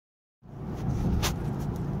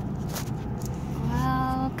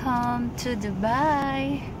Welcome to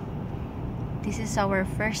Dubai. This is our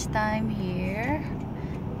first time here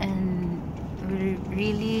and we're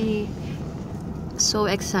really so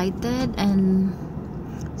excited, and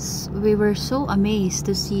we were so amazed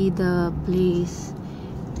to see the place.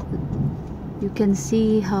 You can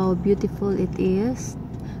see how beautiful it is.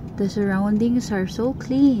 The surroundings are so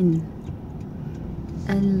clean,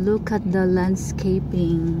 and look at the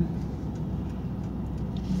landscaping.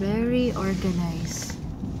 Very organized.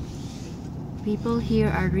 People here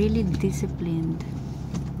are really disciplined,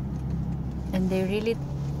 and they really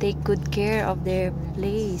take good care of their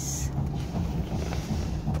place.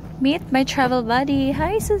 Meet my travel buddy.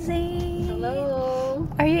 Hi, Suzanne. Hello.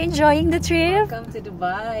 Are you enjoying the trip? Welcome to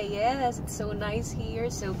Dubai. Yes, it's so nice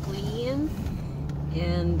here, so clean,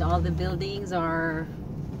 and all the buildings are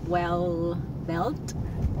well built.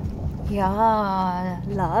 Yeah,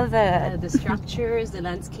 love it. The structures, the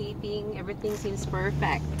landscaping, everything seems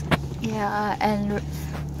perfect. Yeah, and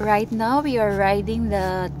right now we are riding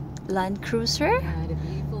the Land Cruiser, The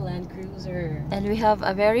beautiful Land Cruiser. and we have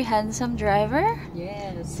a very handsome driver,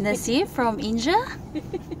 Yes. Nasif from India.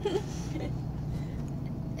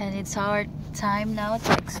 And it's our time now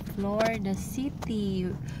to explore the city.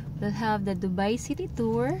 We'll have the Dubai City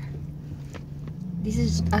Tour. This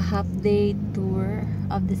is a half-day tour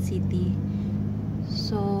of the city,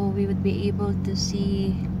 so we would be able to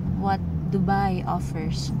see what Dubai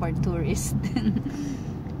offers for tourists.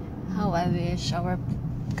 How I wish our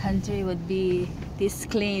country would be this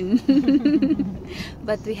clean.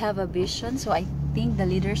 But we have a vision, so I think the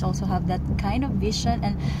leaders also have that kind of vision,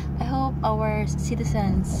 and I hope our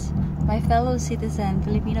citizens, my fellow citizen,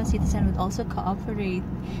 Filipino citizen, would also cooperate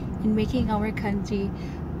in making our country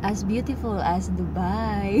as beautiful as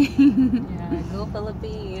Dubai. Yeah, go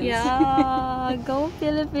Philippines. Yeah, go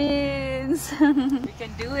Philippines. We can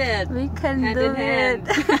do it. We can Hand do in hand.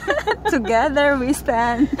 it. Together we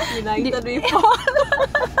stand. United we fall.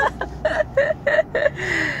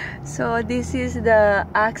 So this is the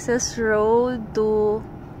access road to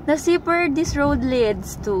Nasip, where this road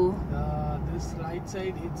leads to. This right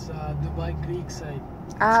side, it's Dubai Creek side.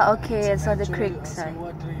 Okay, it's on the natural, creek side.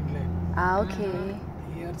 sewer drain line. Okay.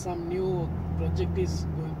 Here some new project is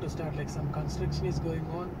going to start, like some construction is going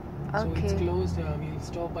on. So it's Okay. closed, we'll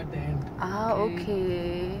stop at the end.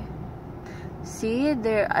 Okay. See,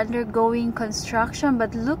 they're undergoing construction,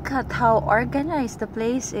 but look at how organized the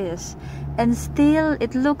place is. And still,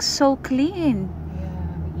 it looks so clean.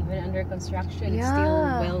 Yeah, even under construction, it's Yeah. still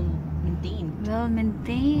well maintained. Well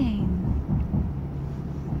maintained.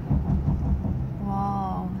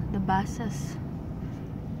 Wow, the buses.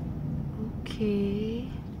 Okay.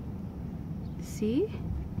 See?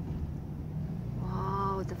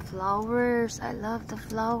 Wow, the flowers. I love the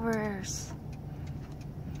flowers.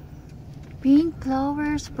 Pink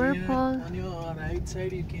flowers, purple. Here, on your right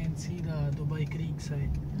side, you can see the Dubai Creek side.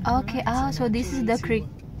 Okay, so this is the creek.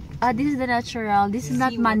 This is the natural. This is Yeah.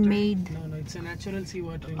 not man-made. No, it's a natural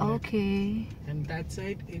seawater. Okay. And that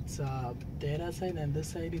side, it's Tera side, and this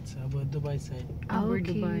side, it's Dubai side. Over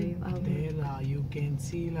Okay. Dubai. There you can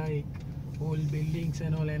see like old buildings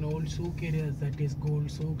and all, and old souk areas, that is gold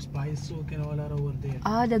souk, spice souk, and all are over there.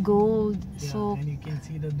 The gold. Yeah, So, and you can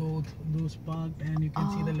see those parked, and you can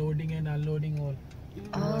see the loading and unloading all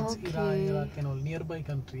towards okay. Iraq and all nearby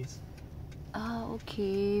countries.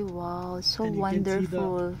 Okay. Wow, so And you can see the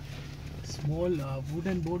wonderful. Small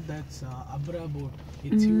wooden boat, that's Abra boat.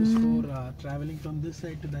 It's used for traveling from this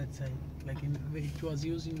side to that side. Like it was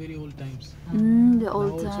used in very old times. The Now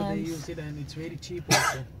old also they times. use it, and it's very cheap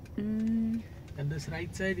also. And this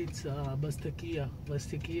right side, it's Bastakia.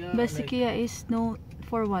 Bastakia is known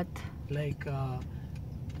for what? Like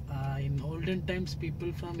in olden times,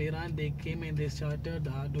 people from Iran, they came and they started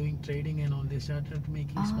doing trading and all. They started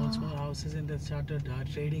making small houses, and they started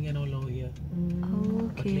trading and all over here.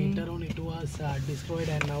 But Okay. later on, it was destroyed,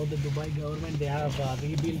 and now the Dubai government, they have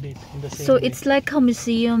rebuilt it in the same So way. it's like a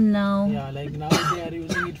museum now. Yeah, like now they are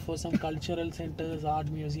using it for some cultural centers, art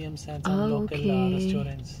museums, and some local Okay.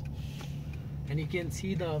 restaurants. And you can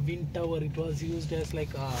see the wind tower. It was used as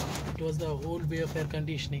like it was the old way of air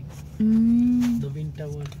conditioning. The wind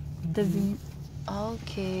tower. The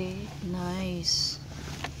okay, nice.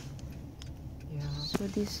 Yeah. So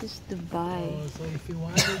this is Dubai. So if you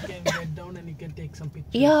want, you can get down and you can take some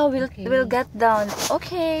pictures. Yeah, Okay. we'll get down.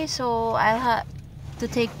 Okay, so I'll have to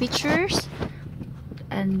take pictures,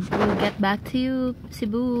 and we'll get back to you,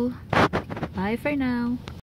 Cebu. Bye for now.